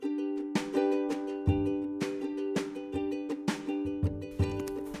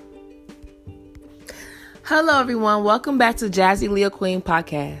Hello, everyone. Welcome back to Jazzy Leah Queen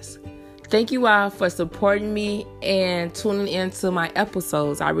Podcast. Thank you all for supporting me and tuning into my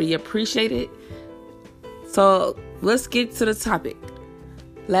episodes. I really appreciate it. So let's get to the topic.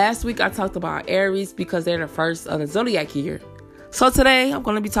 Last week, I talked about Aries because they're the first of the zodiac year. So today, I'm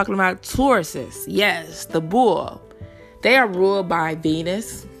going to be talking about Tauruses. Yes, the bull. They are ruled by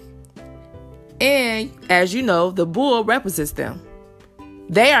Venus. And as you know, the bull represents them.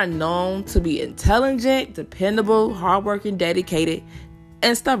 They are known to be intelligent, dependable, hardworking, dedicated,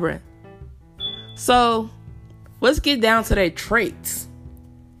 and stubborn. So, let's get down to their traits.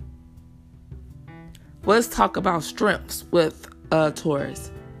 Let's talk about strengths with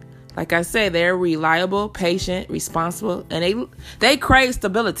Taurus. Like I said, they're reliable, patient, responsible, and they crave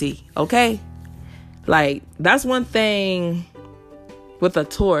stability, okay? Like, that's one thing with a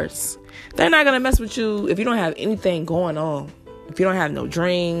Taurus. They're not going to mess with you if you don't have anything going on. If you don't have no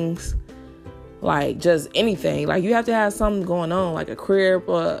dreams, like just anything, like you have to have something going on, like a career,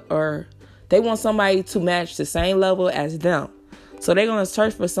 or they want somebody to match the same level as them. So they're going to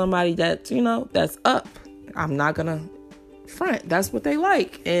search for somebody that, that's up. I'm not going to front. That's what they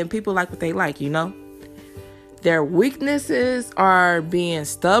like. And people like what they like, Their weaknesses are being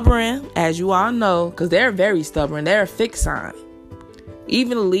stubborn, as you all know, because they're very stubborn. They're a fixed sign.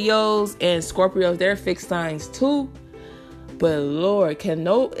 Even Leos and Scorpios, they're fixed signs too. But Lord,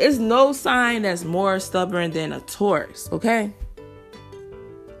 it's no sign that's more stubborn than a Taurus, okay?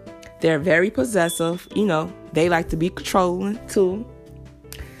 They're very possessive, they like to be controlling too.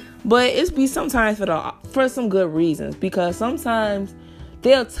 But it's be sometimes for some good reasons, because sometimes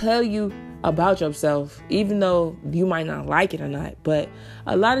they'll tell you about yourself, even though you might not like it or not. But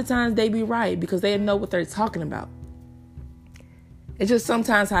a lot of times they be right because they know what they're talking about. It's just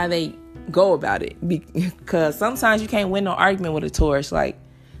sometimes how they go about it, because sometimes you can't win no argument with a Taurus. Like,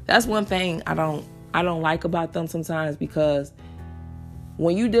 that's one thing I don't like about them sometimes, because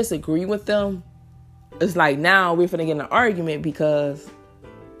when you disagree with them, it's like now we're finna get in an argument because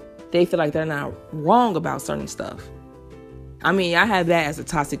they feel like they're not wrong about certain stuff. I mean, I have that as a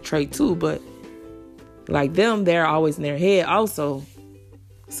toxic trait too, but like them, they're always in their head also.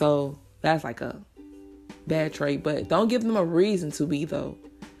 So that's like a bad trait, but don't give them a reason to be, though.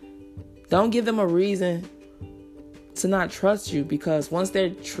 Don't give them a reason to not trust you, because once they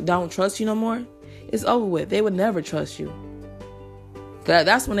don't trust you no more, it's over with. They would never trust you.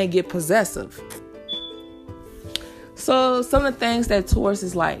 That's when they get possessive. So some of the things that Taurus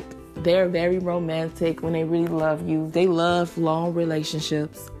is like, they're very romantic when they really love you. They love long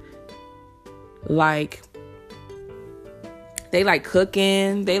relationships. Like, they like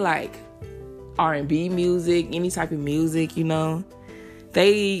cooking. They like R&B music, any type of music,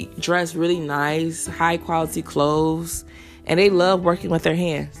 They dress really nice, high quality clothes, and they love working with their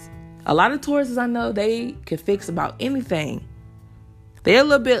hands. A lot of Tauruses I know, they can fix about anything. They're a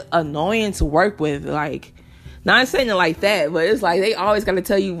little bit annoying to work with, like, not saying it like that, but it's like they always got to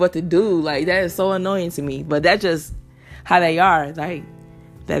tell you what to do. Like, that is so annoying to me, but that's just how they are. Like,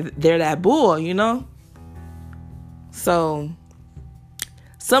 they're that bull, So,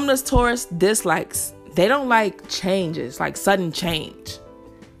 some of this Taurus dislikes, they don't like changes, like sudden change.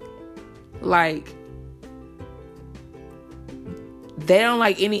 Like, they don't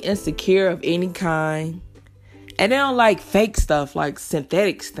like any insecure of any kind. And they don't like fake stuff, like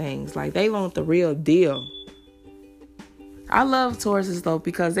synthetic things. Like, they want the real deal. I love Tauruses, though,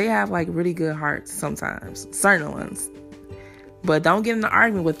 because they have, like, really good hearts sometimes. Certain ones. But don't get in an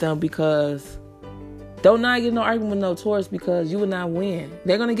argument with them, because don't not get in no argument with no Taurus, because you will not win.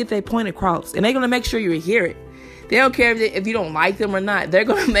 They're going to get their point across. And they're going to make sure you hear it. They don't care if you don't like them or not. They're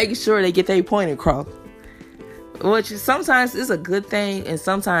going to make sure they get their point across. Which sometimes is a good thing and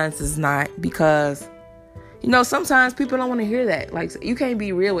sometimes it's not. Because, sometimes people don't want to hear that. Like, you can't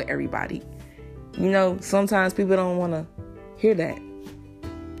be real with everybody. Sometimes people don't want to hear that.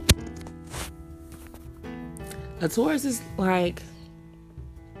 A Taurus is like,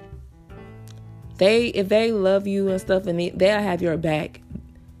 if they love you and stuff, and they'll have your back.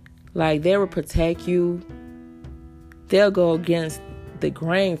 Like, they will protect you. They'll go against the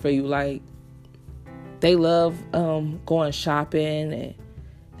grain for you. Like, they love going shopping, and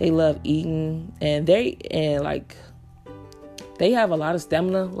they love eating, and they have a lot of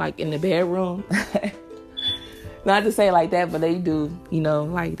stamina, like in the bedroom. Not to say it like that, but they do.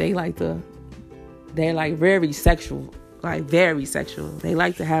 Like, they're like very sexual. Like, very sexual. They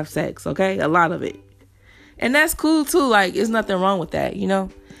like to have sex, okay? A lot of it. And that's cool, too. Like, there's nothing wrong with that,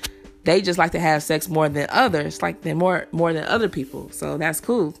 They just like to have sex more than others. Like, they're more than other people. So, that's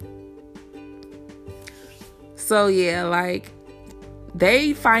cool. So, yeah, like,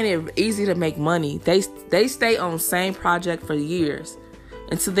 they find it easy to make money. They stay on the same project for years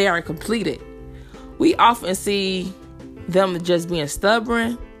until they are completed. We often see them just being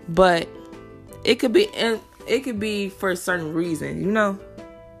stubborn, but it could be for a certain reason, you know.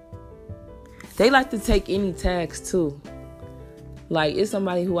 They like to take any task too. Like, it's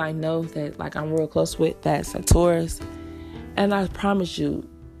somebody who I know that, like, I'm real close with, that's a Taurus, and I promise you,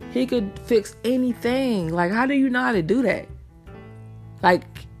 he could fix anything. Like, how do you know how to do that? Like,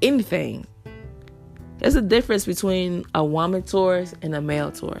 anything. There's a difference between a woman Taurus and a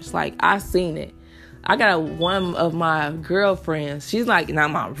male Taurus. Like, I've seen it. I got one of my girlfriends. She's like,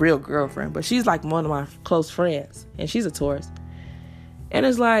 not my real girlfriend, but she's like one of my close friends. And she's a Taurus. And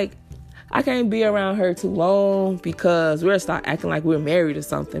it's like, I can't be around her too long because we'll start acting like we're married or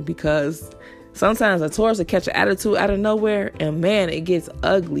something. Because sometimes a Taurus will catch an attitude out of nowhere. And man, it gets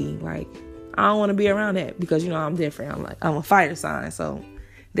ugly. Like, I don't want to be around that because, you know, I'm different. I'm a fire sign. So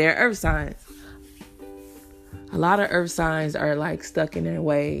they're earth signs. A lot of earth signs are like stuck in their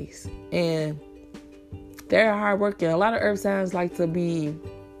ways. And they're hardworking. A lot of earth signs like to be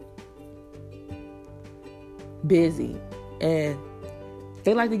busy. And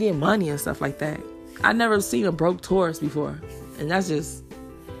they like to get money and stuff like that. I never seen a broke Taurus before. And that's just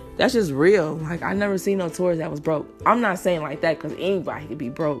real. Like, I never seen no Taurus that was broke. I'm not saying like that because anybody can be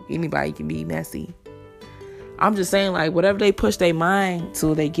broke. Anybody can be messy. I'm just saying, like, whatever they push their mind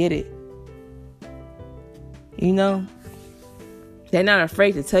to, they get it. You know? They're not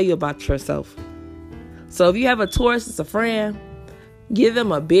afraid to tell you about yourself. So if you have a Taurus that's a friend, give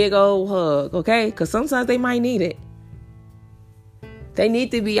them a big old hug, okay? Because sometimes they might need it. They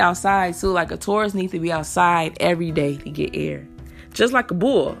need to be outside too. Like, a Taurus needs to be outside every day to get air. Just like a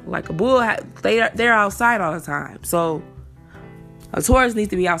bull. Like a bull, they're outside all the time. So a Taurus needs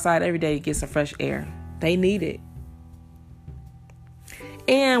to be outside every day to get some fresh air. They need it.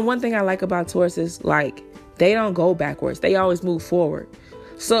 And one thing I like about Taurus is, like, they don't go backwards. They always move forward.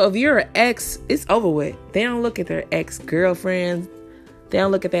 So if you're an ex, it's over with. They don't look at their ex-girlfriends. They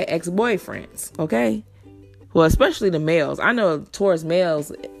don't look at their ex-boyfriends, okay? Well, especially the males. I know Taurus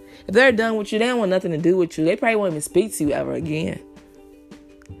males, if they're done with you, they don't want nothing to do with you. They probably won't even speak to you ever again.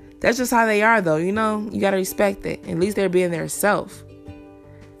 That's just how they are, though, you know? You got to respect it. At least they're being their self.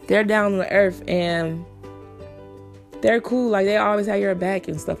 They're down on the earth, and they're cool. Like, they always have your back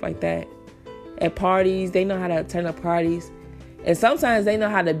and stuff like that. At parties, they know how to turn up parties. And sometimes they know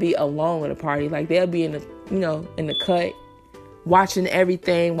how to be alone at a party. Like, they'll be in the, you know, in the cut, watching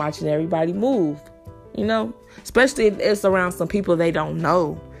everything, watching everybody move. You know, especially if it's around some people they don't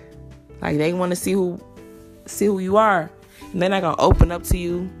know. Like, they want to see who you are. And they're not going to open up to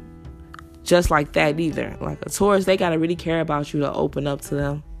you just like that either. Like, a Taurus, they got to really care about you to open up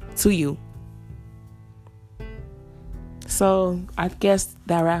to you. So I guess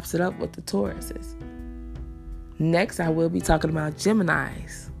that wraps it up with the Tauruses. Next, I will be talking about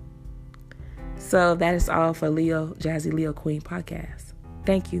Geminis. So that is all for Leo, Jazzy Leo Queen podcast.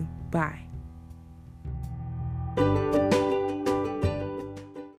 Thank you. Bye.